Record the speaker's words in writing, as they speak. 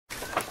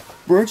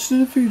Bridge to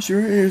the Future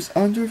is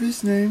under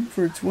this name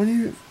for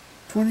 28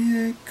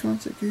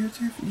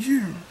 consecutive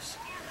years.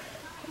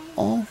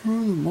 All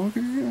through the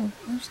marketing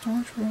of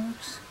Star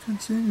Treks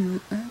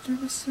continued after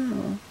the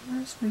sale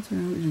as for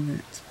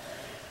television.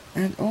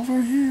 And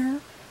over here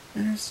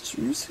is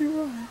Juicy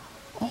Rye,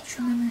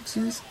 Ultra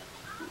Remixes,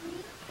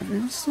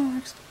 Vina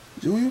Starks,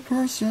 Julia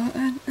Persia,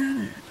 and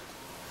Enid.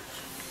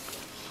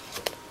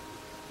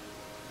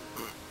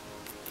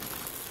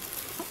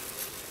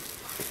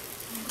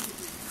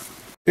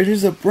 It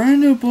is a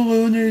brand new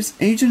balloonist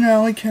Agent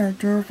Alley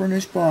character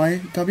furnished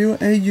by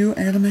WAU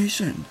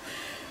Animation.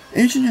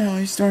 Agent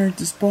Alley started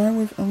to spy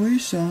with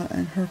Alicia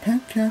and her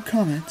pet cat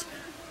Comet.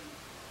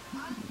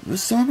 The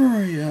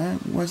Suburbia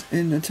was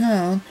in the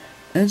town.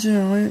 Agent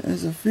Alley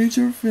is a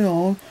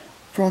feature-film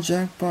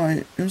project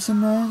by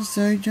Isama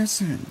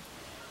Sayyasin.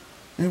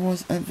 It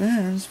was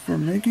advanced for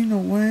making a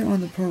way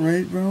on the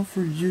parade route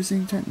for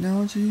using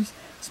technologies,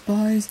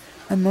 spies,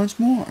 and much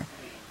more.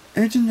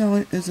 Agent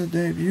Alley is a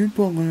debut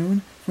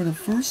balloon for the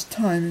first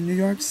time in New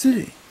York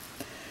City.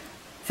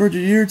 For the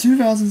year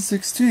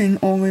 2016,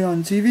 only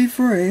on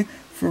TV3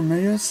 for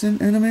Maya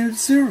Sin animated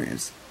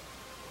series.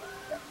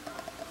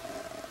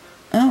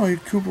 Alley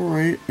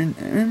cooperate in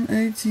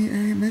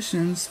MATA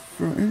missions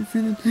for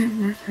Infinity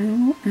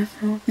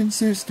Republican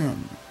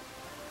System.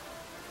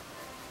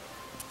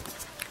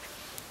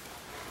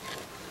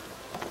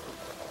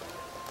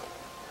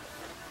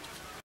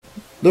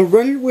 The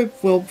Ready Whip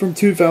film from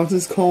 2000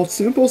 is called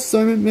Simple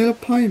Simon Made a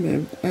Pie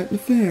at the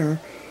fair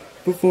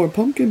before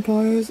Pumpkin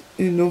Pies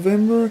in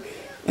November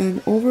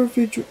and over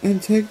feature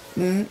and take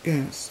that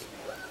guest.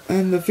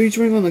 And the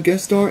featuring on the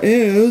guest star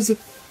is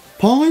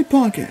Polly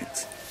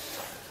Pocket.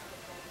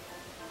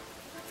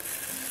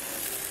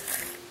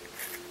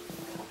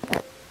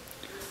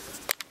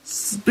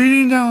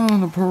 Speeding down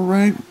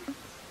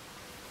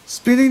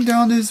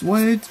his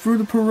way through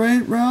the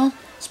parade route,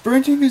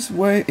 sprinting his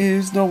way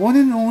is the one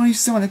and only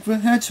Sonic the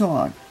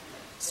Hedgehog,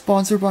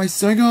 sponsored by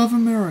Sega of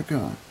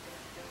America.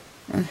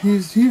 And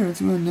he's here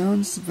to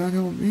announce that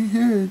he'll be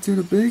headed to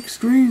the big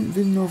screen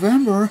in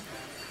November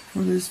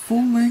for this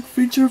full-length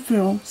feature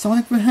film,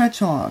 Sonic the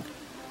Hedgehog.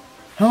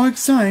 How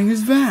exciting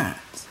is that?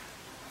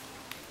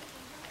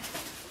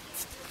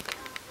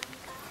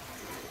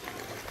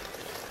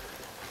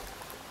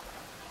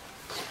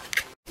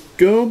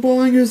 Go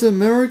Bowling is an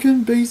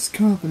American-based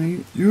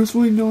company,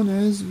 usually known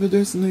as the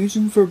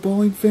destination for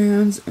bowling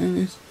fans and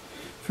its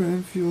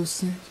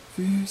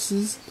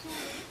enthusiasts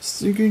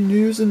seeking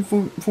news and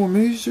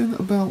information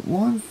about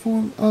one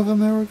form of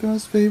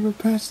America's favorite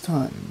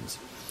pastimes.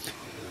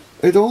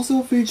 It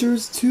also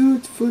features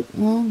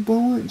 2-foot-long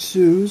bowling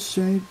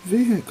shoe-shaped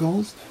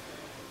vehicles,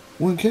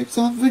 one kicks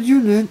off the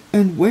unit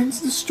and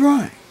wins the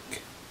strike.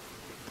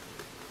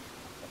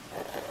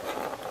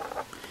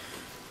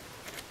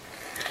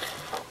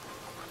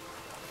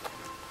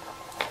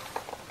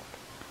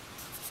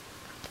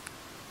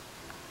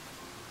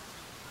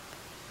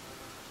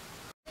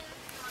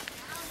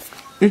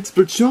 It's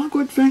the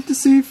Chocolate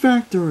Fantasy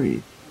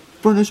Factory,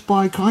 furnished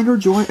by Kinder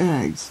Joy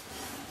Eggs.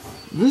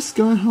 This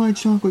sky-high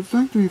chocolate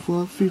factory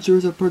fluff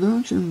features a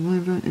production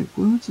line that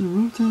includes a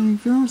rotating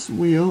Ferris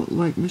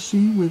wheel-like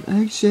machine with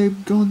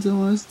egg-shaped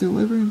gondolas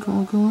delivering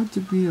cocoa to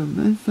be a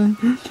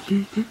manufactured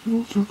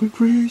chocolate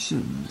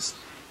creations.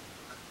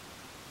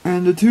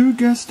 And the two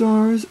guest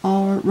stars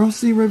are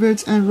Rusty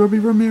Rivets and Ruby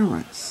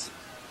Ramirez.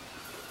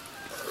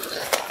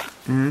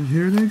 And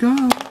here they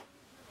go.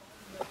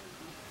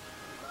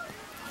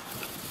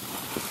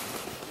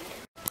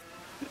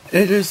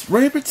 It is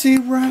Rabbity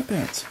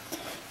Rabbit,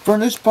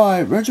 furnished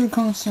by Retro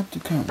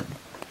Concepticon.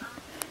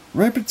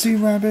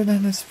 Rabbity Rabbit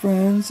and his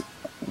friends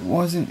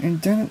was an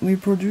independently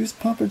produced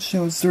puppet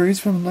show series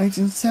from the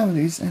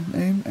 1970s and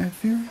aimed at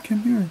the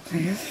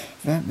community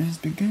that has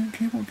begun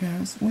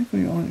cablecast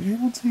weekly on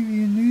cable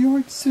TV in New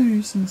York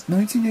City since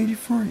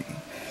 1983.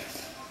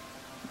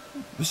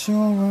 The show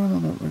ran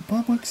on the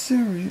Republic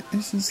series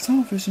is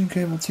television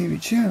cable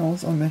TV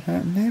channels on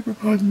Manhattan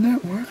Neighborhood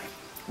Network.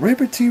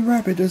 Rabbity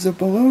Rabbit is a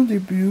balloon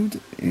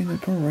debuted in the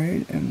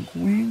parade and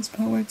Queens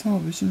Public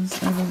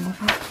Television's and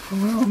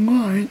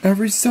online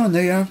every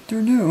Sunday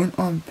afternoon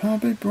on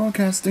Public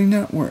Broadcasting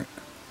Network.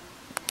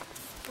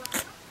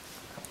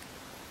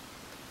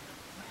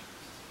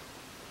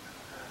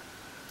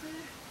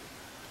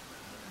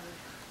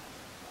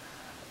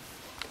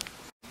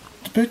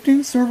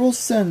 Depicting several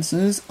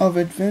senses of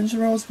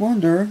adventurous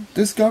wonder,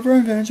 Discover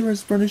Adventure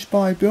is furnished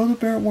by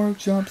Build-A-Bear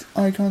Workshop's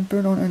Icon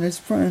Birdon and his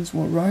friends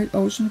will ride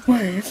ocean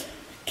waves,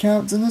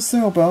 captain a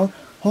sailboat,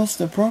 host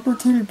a proper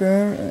teddy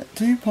bear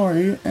tea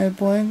party, and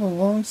playing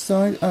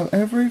alongside of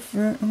every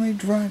friendly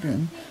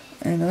dragon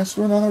and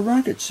astronaut a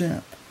rocket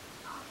ship.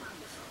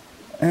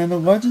 And The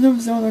Legend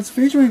of Zelda's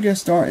featuring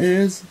guest star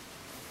is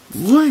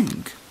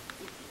Link.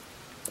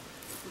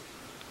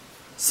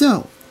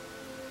 So,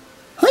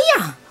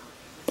 hiya!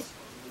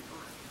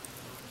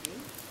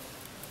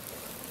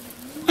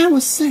 I will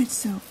say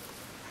so.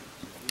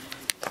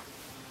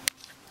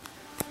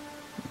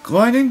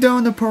 Gliding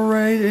down the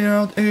parade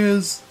route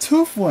is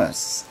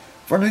Toothless,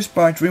 furnished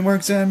by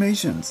DreamWorks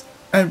Animations.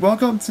 And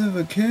welcome to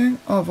the King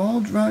of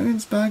all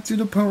Dragons back to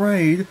the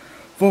parade.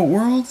 The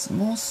world's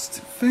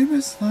most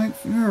famous Night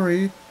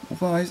Fury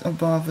flies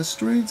above the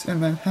streets in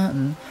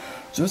Manhattan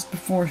just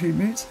before he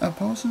meets a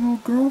personal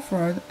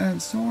girlfriend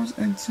and soars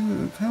into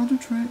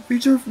the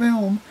feature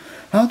film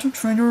How to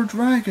Train Your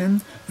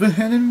Dragon: The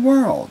Hidden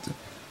World.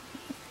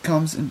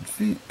 Comes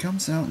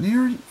out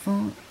near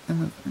phone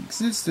and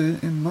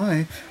existed in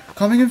May.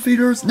 Coming in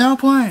theaters, now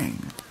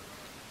playing.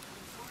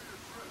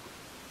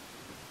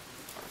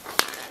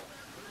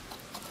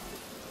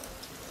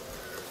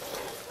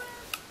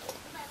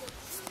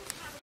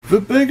 The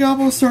Big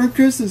Apple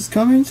Circus is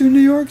coming to New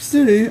York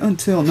City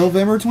until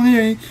November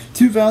 28,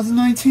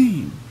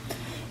 2019.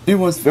 It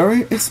was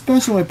very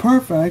especially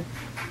perfect.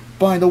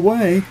 By the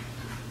way,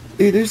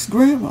 it is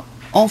Grandma,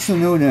 also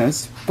known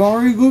as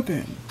Barry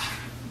Lupin,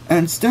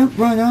 and step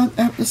right out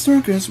at the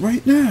circus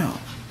right now.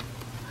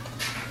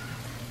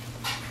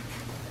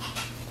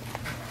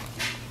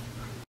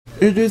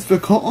 It is the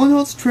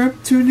Colonel's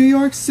trip to New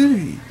York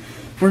City,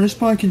 furnished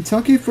by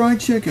Kentucky Fried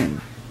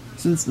Chicken.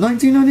 Since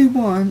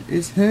 1991,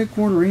 is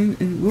headquartering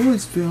in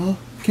Louisville,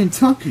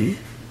 Kentucky.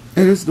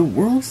 It is the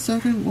world's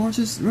second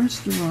largest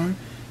restaurant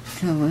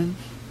chain,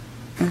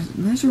 as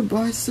measured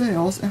by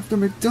sales after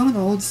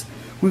McDonald's,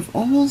 with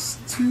almost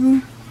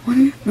 20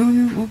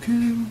 million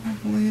located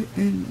globally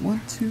in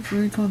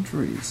 123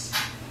 countries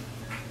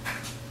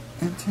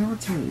and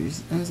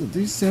territories. As of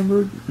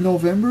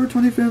November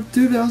 25th,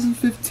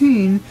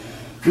 2015,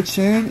 the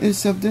chain is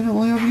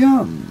subsidiary of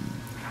Yum!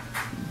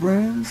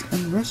 Brands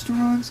and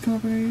restaurants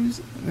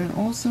companies, and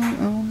also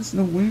owns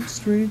the Wink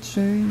Street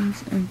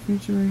chains, and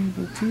featuring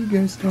the two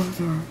guest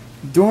stars are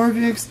Dora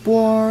the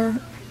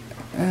Explorer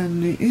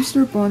and the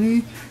Easter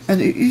Bunny, and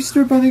the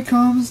Easter Bunny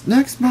comes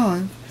next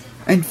month,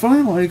 and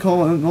finally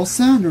Colonel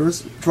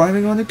Sanders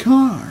driving on a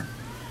car.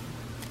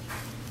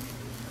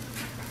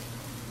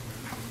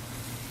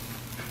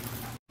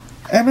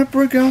 Emmett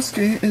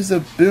Brogowski is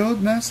a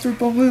Buildmaster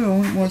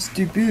balloon was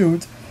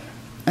debuted,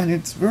 and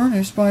it's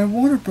furnished by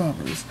Warner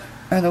Brothers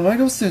and the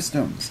LEGO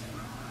Systems.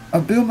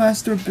 A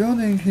Buildmaster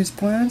building his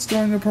plans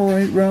during the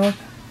parade route,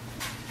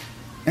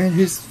 and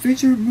his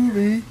featured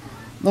movie,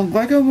 The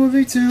LEGO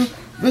Movie 2,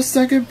 the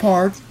second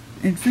part,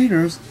 in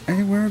theaters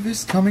anywhere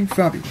this coming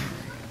February.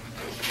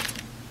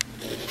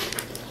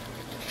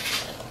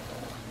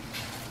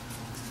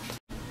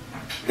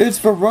 It's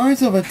the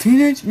rise of a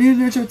Teenage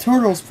Mutant Ninja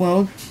Turtles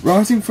float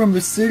rising from the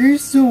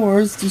city's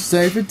sewers to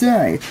save the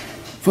day.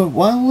 The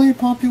wildly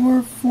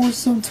popular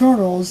foursome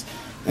Turtles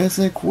is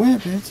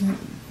equipped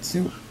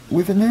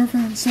with an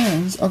infinite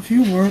sense of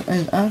humor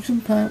and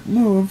action-packed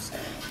moves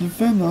to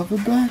fend off the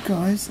bad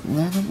guys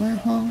landed by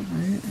Holiday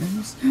and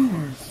the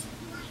Steelers.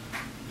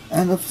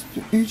 And the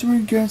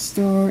featuring guest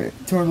star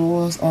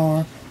Turtles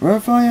are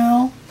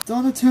Raphael,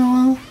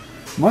 Donatello,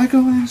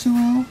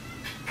 Michelangelo,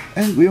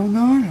 and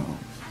Leonardo.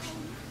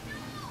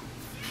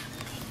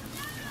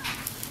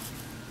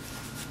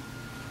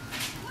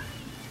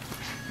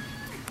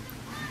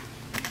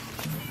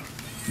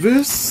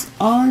 This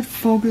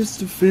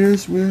eye-focused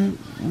fears with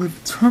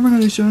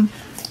determination.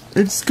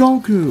 It's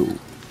Goku.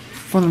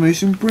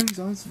 Funimation brings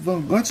us the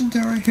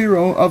legendary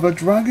hero of a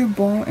Dragon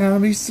Ball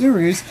anime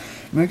series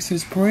makes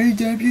his parade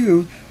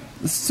debut.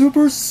 The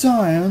Super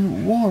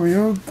Saiyan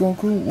warrior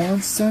Goku,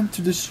 once sent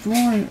to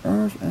destroy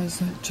Earth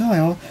as a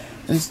child,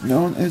 is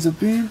known as a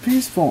being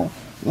peaceful,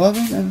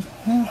 loving, and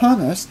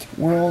honest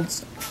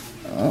world's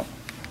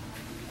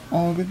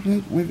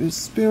augmented with his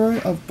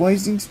spirit of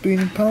blazing speed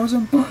and powers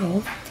and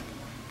battle.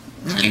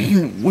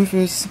 with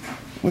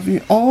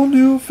the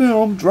all-new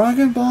film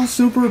Dragon Ball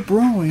Super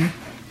Broly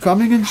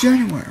coming in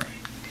January.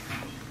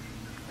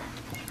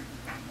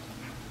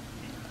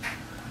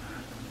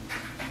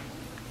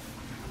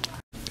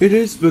 It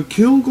is the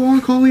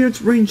Kilgore College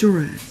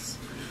Rangerettes.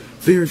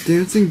 They are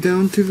dancing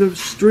down to the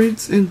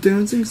streets in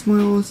dancing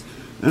smiles,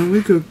 and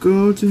we could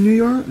go to New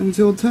York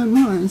until 10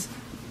 months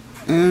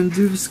and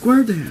do the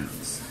square dance.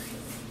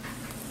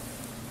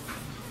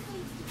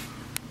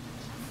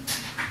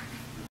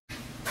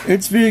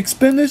 It's the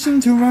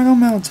Expedition to Rhino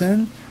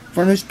Mountain,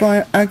 furnished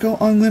by Echo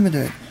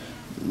Unlimited.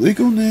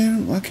 Legal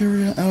name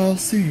Lacaria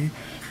LLC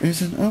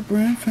is an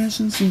up-brand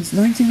fashion since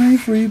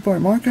 1993 by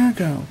Mark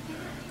Echo,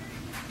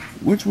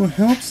 which will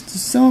help to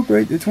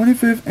celebrate the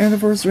 25th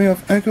anniversary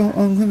of Echo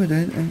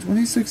Unlimited and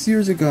 26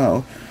 years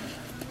ago.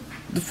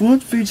 The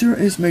float feature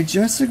is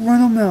majestic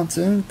Rhino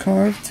Mountain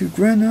carved to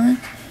granite,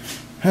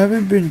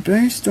 having been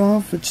based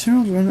off the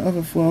children of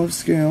a float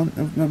scale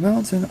of the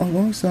mountain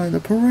alongside the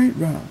parade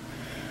route.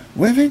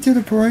 Waving to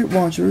the parade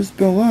watchers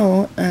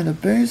below at the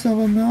base of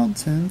a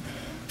mountain,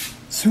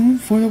 two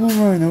inflatable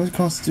rhino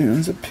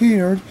costumes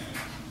appeared,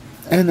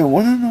 and the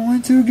one and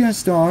only two guest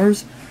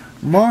stars,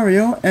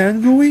 Mario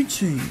and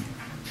Luigi.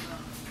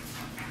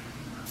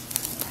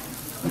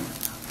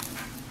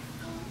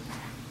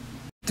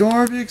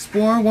 Dora the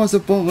Explorer was a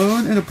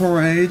balloon in a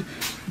parade.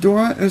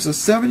 Dora is a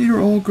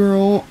 7-year-old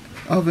girl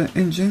of an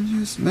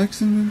ingenious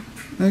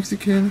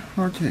Mexican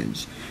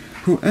heritage,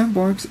 who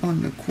embarks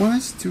on the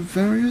quest to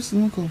various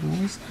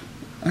locales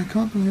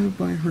accompanied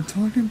by her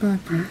talking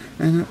backpack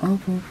and an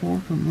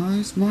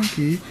anthropomorphized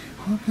monkey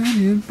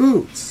companion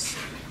Boots.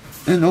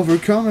 In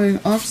overcoming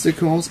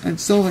obstacles and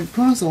solving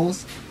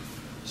puzzles,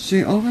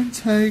 she often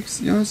takes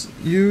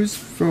use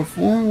for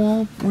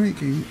four-wall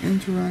breaking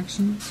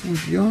interactions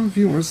with young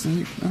viewers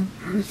like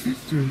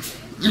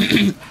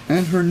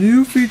and her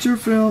new feature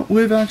film,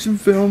 live-action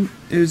film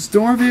is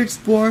Dora the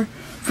Explorer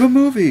the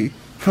movie,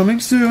 coming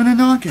soon in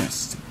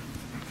August.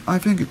 I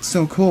think it's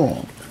so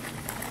cool.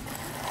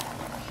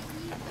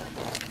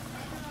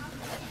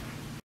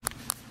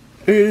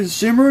 It is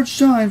Shimmer and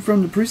Shine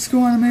from the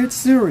preschool animated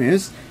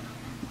series,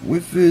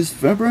 with this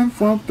vibrant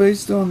film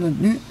based on the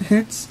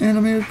hits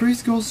animated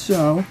preschool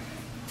show.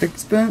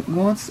 Expend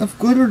lots of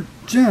glitter,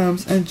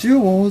 gems, and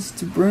jewels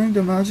to bring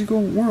the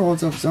magical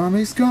worlds of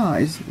zombie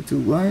skies to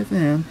life,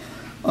 and,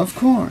 of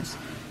course,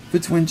 the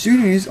twin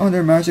genies on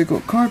their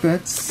magical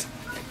carpets.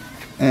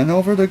 And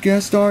over the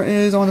guest star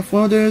is on the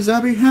float is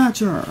Abby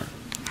Hatcher.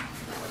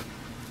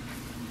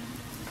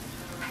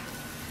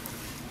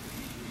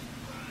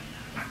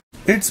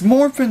 It's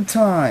Morphin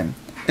time!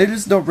 It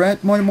is the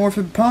Red Mighty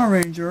Morphin Power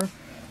Ranger.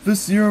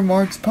 This year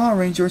marks Power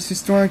Rangers'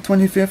 historic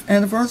 25th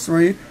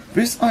anniversary.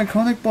 This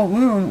iconic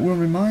balloon will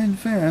remind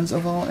fans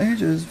of all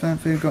ages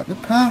that they've got the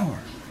power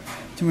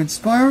to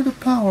inspire the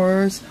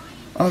powers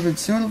of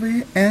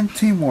insanity and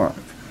teamwork.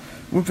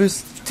 With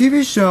this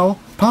TV show,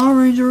 Power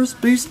Rangers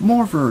Beast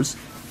Morphers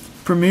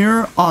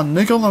premiere on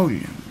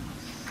Nickelodeon.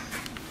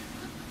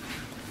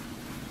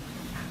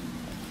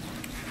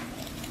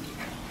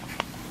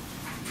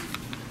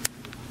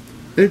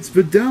 It's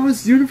the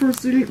Dallas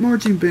University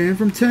Marching Band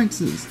from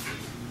Texas.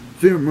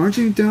 They're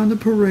marching down the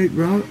parade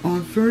route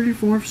on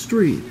 34th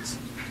Street.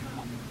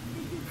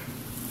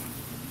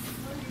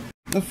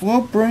 The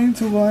float brings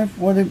to life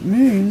what it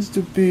means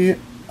to be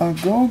a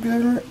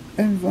go-getter,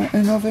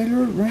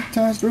 innovator,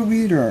 ring-tasker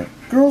leader.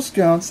 Girl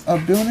Scouts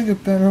of Building a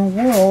Better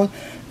World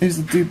is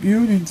the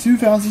debut in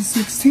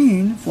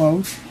 2016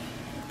 float.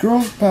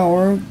 Girls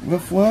Power, the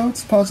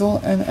floats,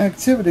 puzzle, and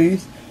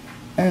activities,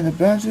 and the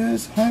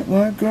badges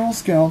highlight Girl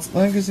Scouts'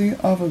 legacy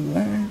of a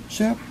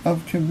leadership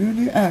of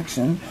community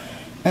action.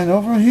 And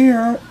over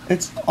here,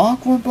 it's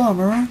Aqua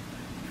Bomber,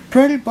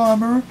 Pretty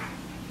Bomber,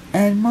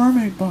 and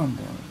Mermaid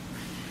Bomber.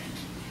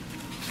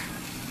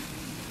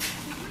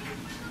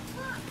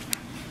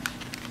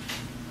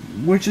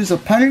 Which is a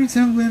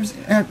Paddington Lives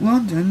at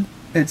London.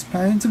 It's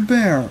Paddington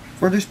Bear,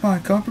 British by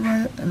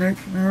Copyright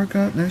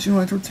America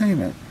National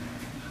Entertainment.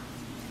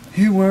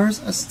 He wears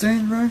a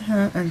stained red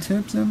hat and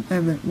tips him,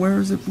 and then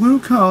wears a blue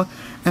coat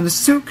and a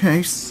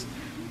suitcase.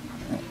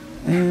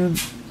 And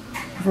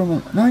from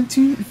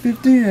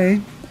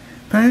 1958,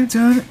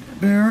 Paddington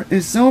Bear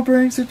is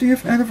celebrating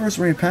 50th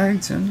anniversary of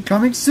Paddington,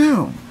 coming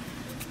soon,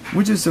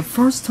 which is the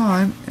first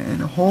time in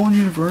the whole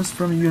universe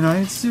from a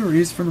United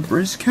series from the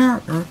British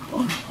character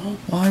on the whole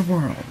wide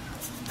world.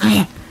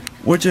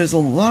 Which is a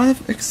lot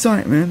of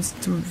excitement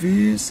to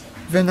these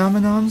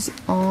phenomenons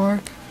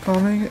are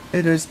coming.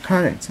 It is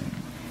Paddington.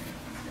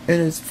 It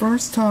is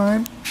first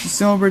time to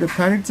celebrate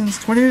Paddington's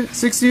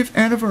 60th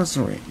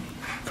anniversary,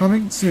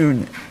 coming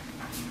soon.